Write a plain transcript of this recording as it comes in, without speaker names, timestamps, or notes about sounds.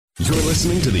You're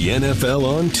listening to the NFL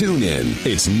on TuneIn.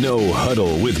 It's No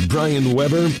Huddle with Brian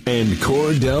Weber and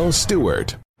Cordell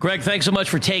Stewart. Greg, thanks so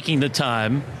much for taking the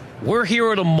time. We're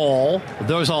here at a mall.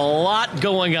 There's a lot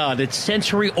going on. It's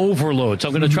sensory overload, so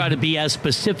I'm going to try to be as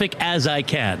specific as I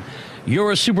can. You're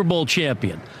a Super Bowl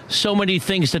champion. So many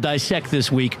things to dissect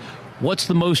this week. What's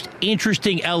the most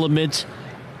interesting element?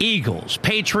 Eagles,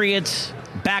 Patriots,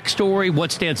 backstory.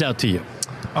 What stands out to you?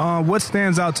 What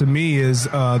stands out to me is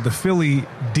the Philly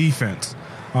defense.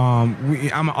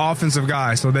 I'm an offensive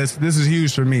guy, so this is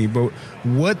huge for me. But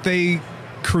what they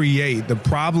create, the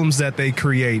problems that they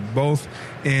create, both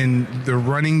in the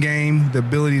running game, the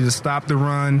ability to stop the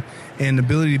run, and the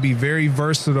ability to be very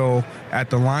versatile at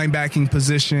the linebacking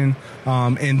position,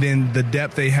 and then the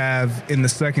depth they have in the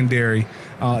secondary.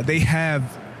 They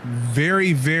have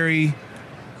very, very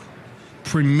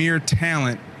premier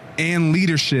talent and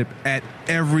leadership at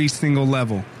every single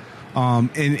level.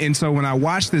 And so when I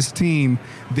watch this team,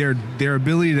 their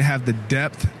ability to have the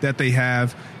depth that they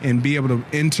have and be able to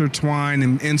intertwine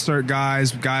and insert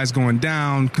guys going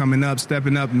down, coming up,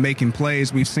 stepping up, and making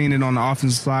plays. We've seen it on the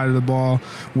offensive side of the ball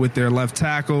with their left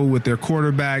tackle, with their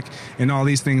quarterback, and all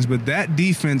these things. But that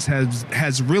defense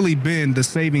has really been the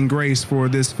saving grace for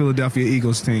this Philadelphia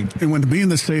Eagles team. And when being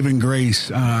the saving grace,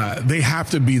 they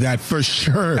have to be that for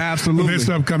sure. Absolutely. This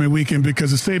upcoming weekend, because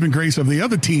the saving grace of the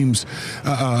other team's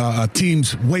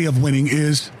way of winning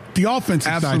is the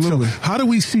offensive Absolutely. side. So how do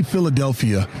we see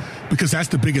Philadelphia? Because that's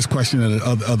the biggest question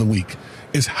of the week,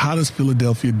 is how does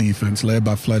Philadelphia defense, led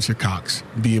by Fletcher Cox,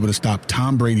 be able to stop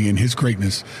Tom Brady and his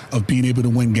greatness of being able to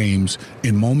win games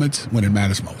in moments when it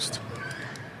matters most?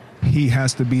 He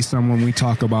has to be someone we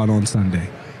talk about on Sunday.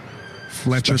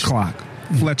 Fletcher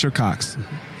Cox.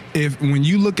 When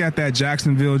you look at that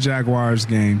Jacksonville Jaguars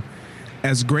game,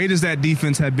 as great as that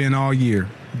defense had been all year,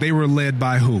 they were led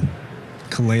by who?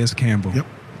 Calais Campbell. Yep.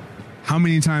 How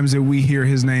many times did we hear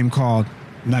his name called?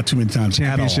 Not too many times.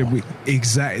 Championship week.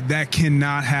 Exactly. That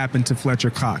cannot happen to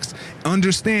Fletcher Cox.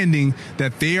 Understanding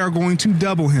that they are going to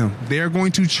double him. They are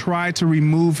going to try to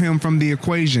remove him from the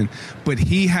equation. But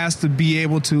he has to be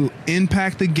able to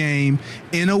impact the game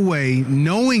in a way,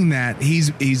 knowing that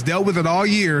he's dealt with it all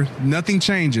year. Nothing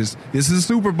changes. This is a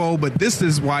Super Bowl, but this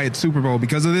is why it's Super Bowl,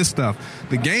 because of this stuff.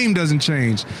 The game doesn't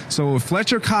change. So if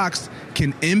Fletcher Cox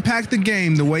can impact the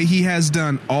game the way he has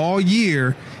done all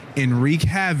year and wreak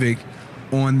havoc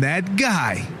on that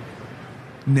guy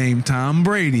named Tom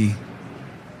Brady,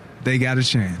 they got a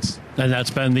chance. And that's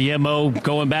been the MO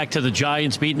going back to the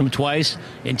Giants beating them twice.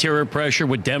 Interior pressure,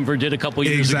 what Denver did a couple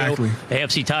years ago.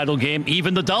 AFC title game.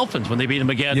 Even the Dolphins when they beat them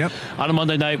again on a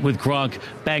Monday night with Gronk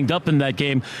banged up in that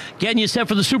game. Getting you set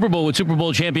for the Super Bowl with Super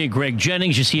Bowl champion Greg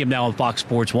Jennings. You see him now on Fox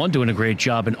Sports 1 doing a great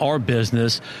job in our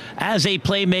business. As a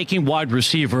playmaking wide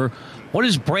receiver, what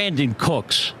is Brandon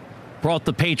Cooks brought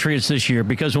the Patriots this year?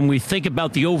 Because when we think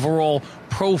about the overall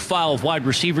profile of wide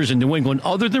receivers in New England,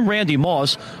 other than Randy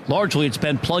Moss, largely it's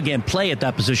been plug and play at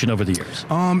that position over the years.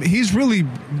 He's really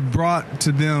brought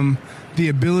to them the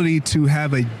ability to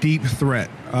have a deep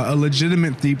threat, a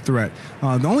legitimate deep threat.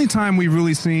 The only time we've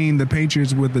really seen the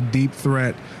Patriots with a deep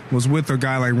threat was with a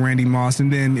guy like Randy Moss.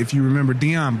 And then if you remember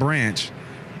Deion Branch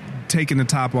taking the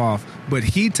top off, but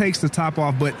he takes the top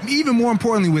off. But even more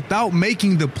importantly, without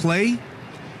making the play,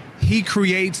 he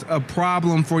creates a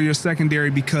problem for your secondary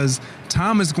because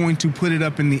Tom is going to put it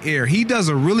up in the air. He does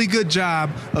a really good job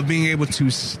of being able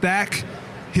to stack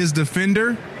his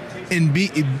defender and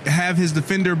have his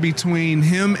defender between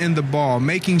him and the ball,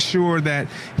 making sure that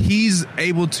he's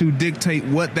able to dictate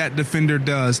what that defender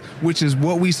does, which is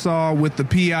what we saw with the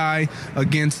PI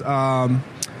against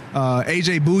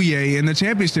A.J. Bouye in the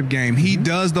championship game. He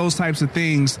does those types of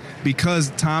things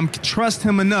because Tom trusts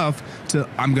him enough to,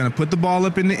 I'm going to put the ball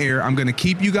up in the air. I'm going to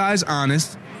keep you guys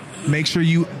honest. Make sure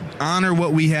you honor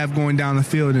what we have going down the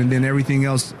field, and then everything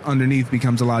else underneath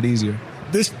becomes a lot easier.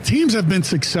 Teams have been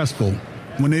successful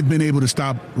when they've been able to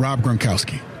stop Rob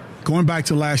Gronkowski. Going back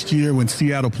to last year when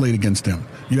Seattle played against them,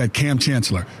 you had Cam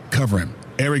Chancellor cover him.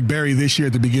 Eric Berry this year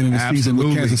at the beginning of the season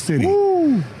with Kansas City.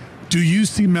 Woo. Do you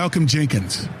see Malcolm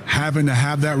Jenkins having to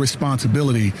have that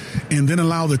responsibility and then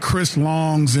allow the Chris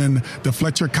Longs and the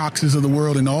Fletcher Coxes of the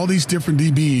world and all these different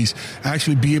DBs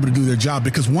actually be able to do their job?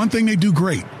 Because one thing they do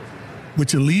great,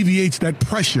 which alleviates that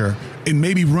pressure and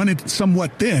maybe run it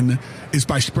somewhat thin, is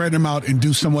by spreading them out and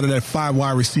do somewhat of that 5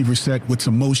 wide receiver set with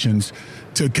some motions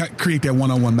to create that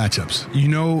one-on-one matchups. You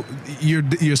know,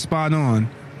 you're spot on.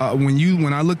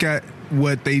 When I look at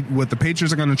what the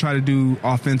Patriots are going to try to do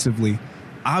offensively,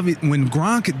 when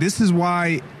Gronk, this is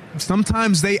why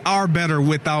sometimes they are better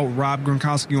without Rob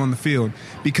Gronkowski on the field,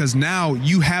 because now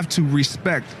you have to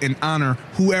respect and honor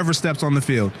whoever steps on the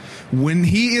field. When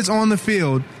he is on the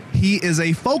field, he is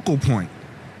a focal point,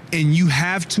 and you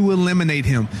have to eliminate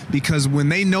him, because when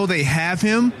they know they have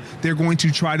him, they're going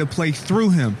to try to play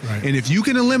through him. Right. And if you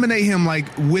can eliminate him, like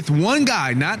with one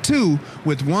guy, not two,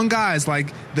 with one guy, it's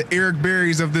like the Eric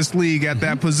Berries of this league at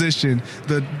that position,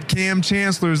 the Cam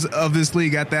Chancellors of this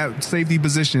league at that safety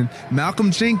position.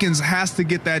 Malcolm Jenkins has to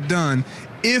get that done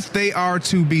if they are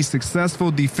to be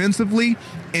successful defensively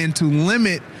and to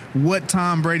limit what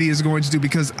Tom Brady is going to do,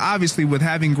 because obviously with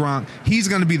having Gronk, he's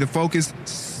going to be the focus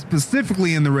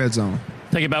specifically in the red zone.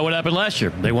 Think about what happened last year.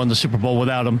 They won the Super Bowl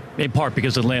without him, in part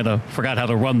because Atlanta forgot how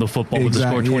to run the football with the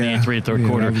score 28-3 in third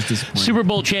quarter. Super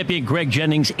Bowl champion Greg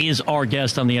Jennings is our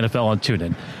guest on the NFL on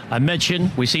TuneIn. I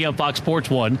mentioned we see on Fox Sports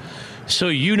 1, so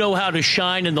you know how to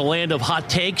shine in the land of hot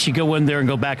takes. You go in there and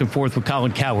go back and forth with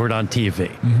Colin Cowherd on TV.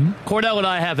 Mm-hmm. Cordell and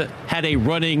I have had a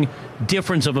running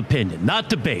difference of opinion, not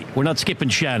debate. We're not skipping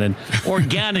Shannon.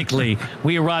 Organically,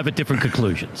 we arrive at different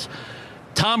conclusions.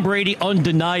 Tom Brady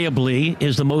undeniably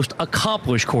is the most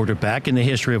accomplished quarterback in the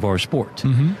history of our sport.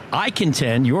 Mm-hmm. I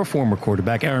contend your former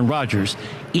quarterback, Aaron Rodgers,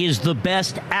 is the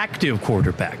best active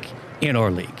quarterback in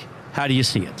our league. How do you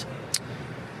see it?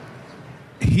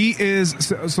 He is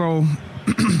so.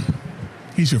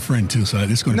 He's your friend too, so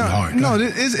it's going to be hard. No,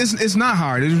 it's not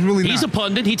hard. It's really not. He's a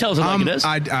pundit. He tells it like it is.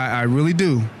 I really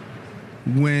do.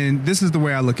 This is the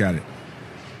way I look at it.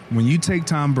 When you take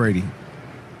Tom Brady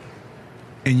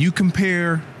and you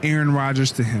compare Aaron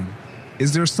Rodgers to him,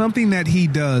 is there something that he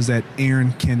does that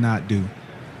Aaron cannot do?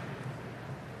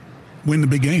 Win the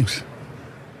big games.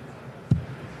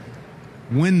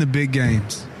 Win the big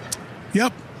games.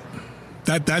 Yep.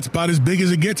 That's about as big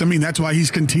as it gets. I mean, that's why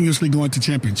he's continuously going to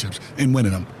championships and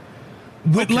winning them.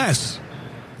 With less,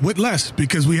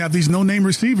 because we have these no-name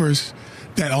receivers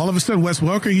that all of a sudden Wes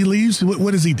Welker, he leaves.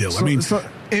 What does he do?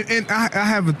 I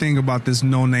have a thing about this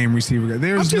no-name receiver.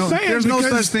 There's no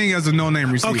such thing as a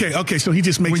no-name receiver. Okay. So he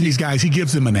just makes these guys. He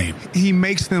gives them a name. He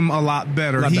makes them a lot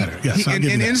better. Yes, and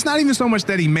it's not even so much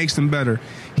that he makes them better.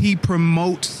 He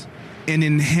promotes and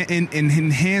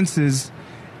enhances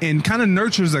and kind of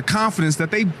nurtures a confidence that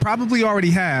they probably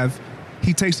already have.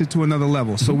 He takes it to another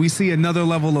level. So we see another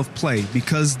level of play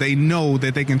because they know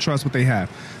that they can trust what they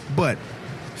have. But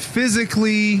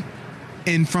physically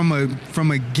and from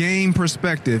a game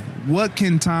perspective, what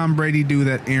can Tom Brady do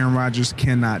that Aaron Rodgers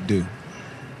cannot do?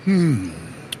 And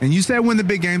you said win the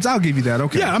big games. I'll give you that.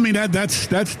 Okay. Yeah, I mean that's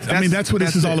what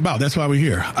this is all about. That's why we're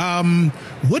here.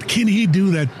 What can he do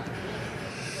that?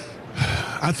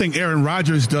 I think Aaron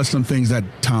Rodgers does some things that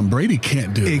Tom Brady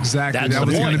can't do. Exactly. That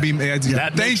was going to be.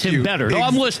 That makes him better. No,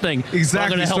 I'm listening. Exactly. I'm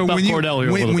going to help out Cordell here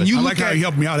a little bit. I like how he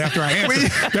helped me out after I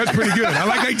answered. That's pretty good. I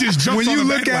like how he just jumped on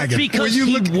the bandwagon. Because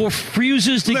he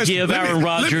refuses to give Aaron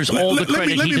Rodgers all the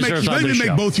credit he deserves on this show. Let me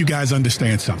make both you guys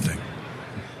understand something.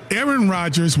 Aaron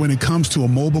Rodgers, when it comes to a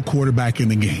mobile quarterback in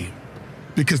the game,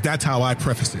 because that's how I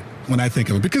preface it when I think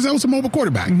of it, because I was a mobile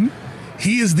quarterback. Mm-hmm.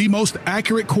 He is the most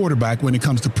accurate quarterback when it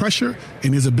comes to pressure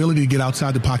and his ability to get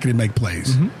outside the pocket and make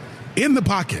plays. Mm-hmm. In the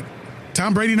pocket,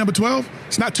 Tom Brady, number 12,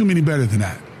 it's not too many better than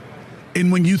that.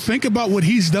 And when you think about what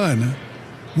he's done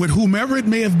with whomever it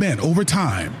may have been over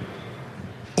time,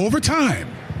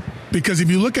 because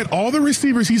if you look at all the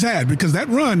receivers he's had, because that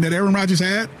run that Aaron Rodgers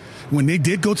had, when they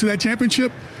did go to that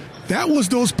championship, that was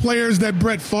those players that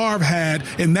Brett Favre had,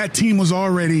 and that team was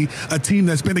already a team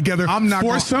that's been together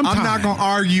for some time. I'm not going to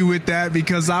argue with that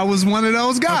because I was one of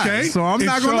those guys. Okay? So I'm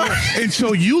not going to. And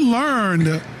so you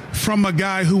learned from a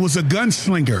guy who was a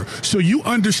gunslinger. So you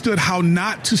understood how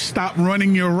not to stop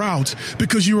running your routes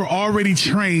because you were already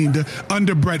trained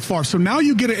under Brett Favre. So now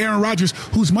you get an Aaron Rodgers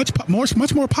who's much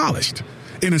more polished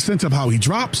in a sense of how he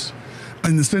drops,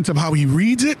 in the sense of how he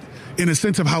reads it, in a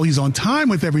sense of how he's on time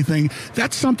with everything.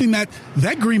 That's something that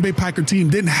Green Bay Packer team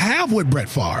didn't have with Brett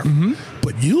Favre. Mm-hmm.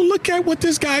 But you look at what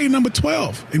this guy in number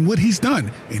 12 and what he's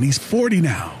done, and he's 40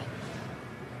 now.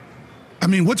 I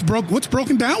mean, what's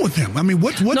broken down with him? I mean,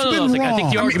 what's been wrong? I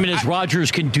think the argument is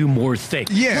Rodgers can do more things.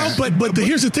 Yeah, well, but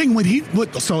here's the thing: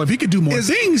 so if he could do more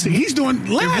things, he's doing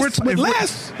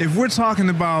less. If we're talking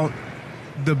about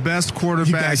the best quarterback,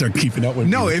 you guys are keeping up with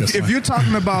me. No, if you're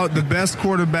talking about the best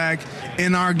quarterback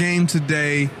in our game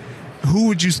today, who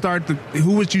would you start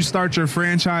your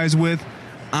franchise with?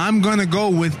 I'm going to go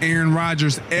with Aaron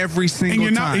Rodgers every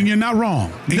single time. And you're not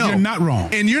wrong. You're not wrong.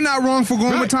 And you're not wrong for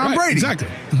going with Tom Brady. Exactly.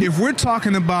 If we're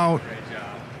talking about,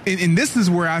 and this is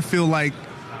where I feel like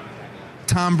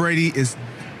Tom Brady is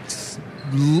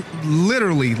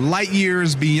literally light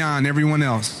years beyond everyone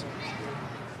else,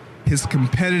 his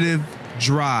competitive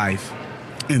drive.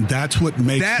 And that's what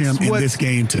makes him in this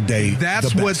game today.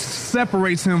 That's what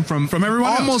separates him from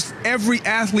everyone almost every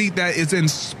athlete that is in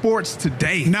sports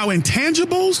today. Now,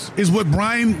 intangibles is what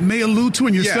Brian may allude to,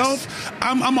 and yourself. Yes.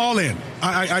 I'm all in.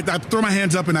 I throw my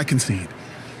hands up and I concede.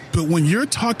 But when you're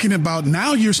talking about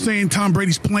now, you're saying Tom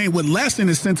Brady's playing with less in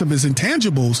the sense of his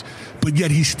intangibles, but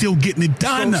yet he's still getting it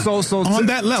done on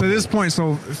that level. To this point,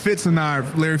 so Fitz and I,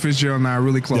 Larry Fitzgerald and I are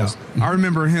really close. Yeah. I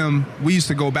remember him, we used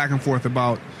to go back and forth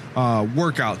about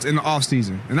workouts in the off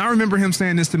season. And I remember him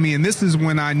saying this to me, and this is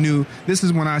when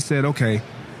I said, okay,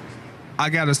 I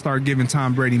got to start giving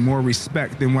Tom Brady more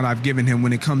respect than what I've given him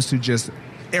when it comes to just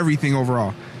everything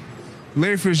overall.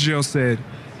 Larry Fitzgerald said,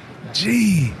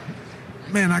 gee,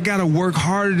 man, I got to work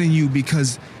harder than you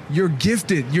because you're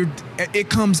gifted. It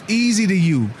comes easy to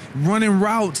you. Running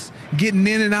routes, getting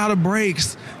in and out of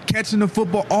breaks, catching the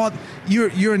football.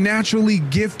 You're a naturally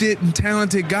gifted and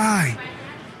talented guy.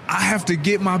 I have to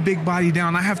get my big body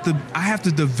down. I have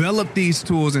to develop these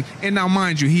tools. And now,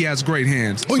 mind you, he has great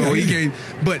hands. Oh, so yeah.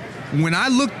 But when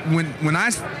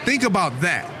I think about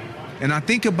that, and I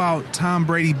think about Tom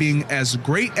Brady being as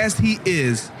great as he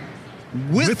is,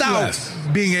 without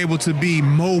being able to be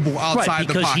mobile outside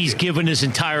the pocket. Because he's given his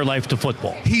entire life to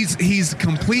football. He's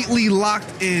completely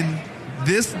locked in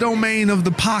this domain of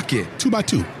the pocket.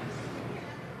 2x2.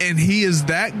 And he is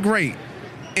that great.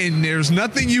 And there's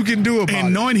nothing you can do about it.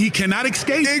 And knowing he cannot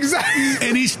escape. Exactly.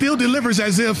 And he still delivers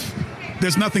as if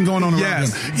there's nothing going on around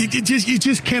him. You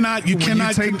just cannot. You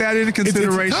cannot take that into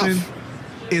consideration.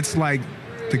 It's like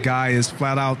the guy is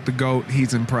flat out the GOAT.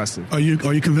 He's impressive. Are you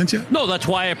convinced yet? No, that's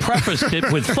why I prefaced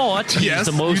it with thought. He's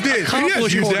the most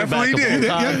accomplished quarterback of all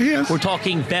time. Yes. We're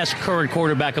talking best current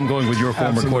quarterback. I'm going with your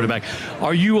former quarterback.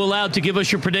 Are you allowed to give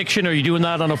us your prediction? Are you doing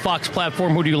that on a Fox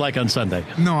platform? Who do you like on Sunday?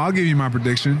 No, I'll give you my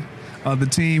prediction. The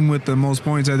team with the most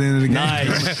points at the end of the game.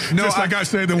 Nice. No, just like I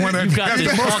said, the one that you've got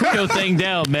this talk show thing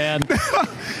down, man.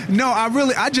 No, I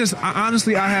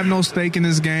honestly, I have no stake in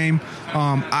this game.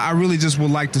 I really just would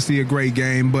like to see a great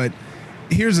game. But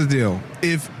here's the deal: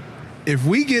 if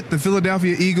we get the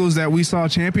Philadelphia Eagles that we saw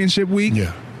championship week,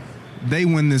 they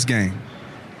win this game.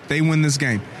 They win this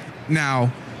game.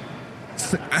 Now,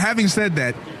 having said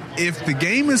that, if the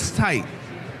game is tight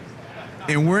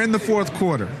and we're in the fourth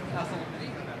quarter,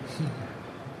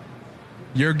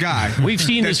 your guy. We've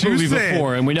seen this movie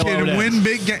before, and we know can how it win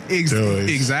big games.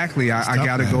 Exactly. I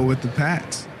got to go with the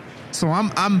Pats. So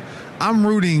I'm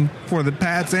rooting for the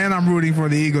Pats and I'm rooting for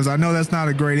the Eagles. I know that's not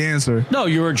a great answer. No,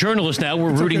 you're a journalist now.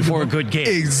 We're rooting for a good game.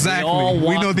 Exactly.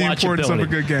 We know the importance of a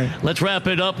good game. Let's wrap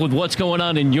it up with what's going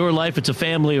on in your life. It's a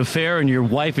family affair, and your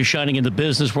wife is shining in the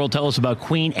business world. Tell us about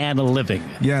Queen Anna Living.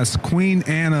 Yes, Queen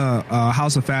Anna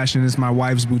House of Fashion is my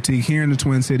wife's boutique here in the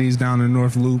Twin Cities down in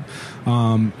North Loop.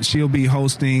 She'll be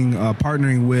hosting,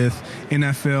 partnering with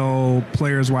NFL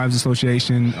Players Wives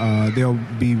Association. They'll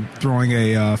be throwing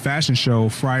a fashion show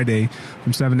Friday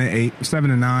from 7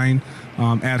 to 9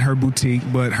 at her boutique.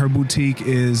 But her boutique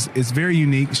is very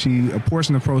unique. A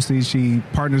portion of proceeds, she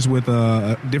partners with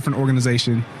a different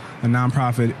organization, a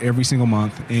nonprofit, every single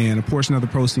month, and a portion of the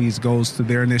proceeds goes to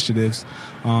their initiatives.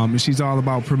 And she's all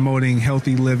about promoting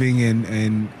healthy living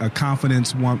and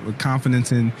confidence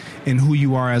in who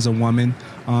you are as a woman.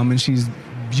 And she's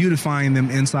beautifying them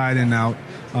inside and out.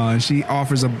 She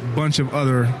offers a bunch of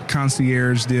other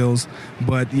concierge deals.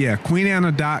 But, yeah,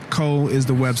 queenanna.co is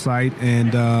the website,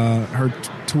 and her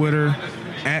Twitter,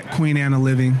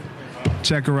 @QueenAnnaLiving.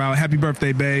 Check her out. Happy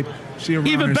birthday, babe.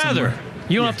 Even better. Somewhere.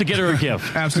 You don't have to get her a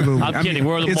gift. Absolutely. I'm kidding.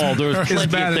 We're on the ball. There's plenty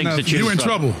of things that you're in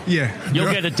trouble. Yeah.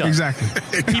 You'll get it done. Exactly.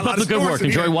 Keep up the good work.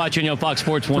 Enjoy watching you on Fox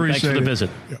Sports 1. Thanks for the visit.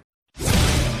 Yeah.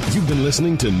 You've been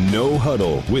listening to No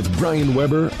Huddle with Brian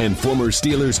Weber and former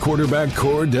Steelers quarterback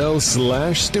Cordell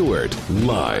 /Stewart.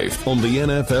 Live on the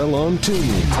NFL on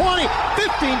TuneIn. 20,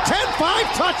 15, 10,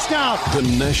 5, touchdown. The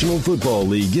National Football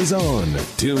League is on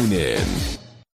TuneIn.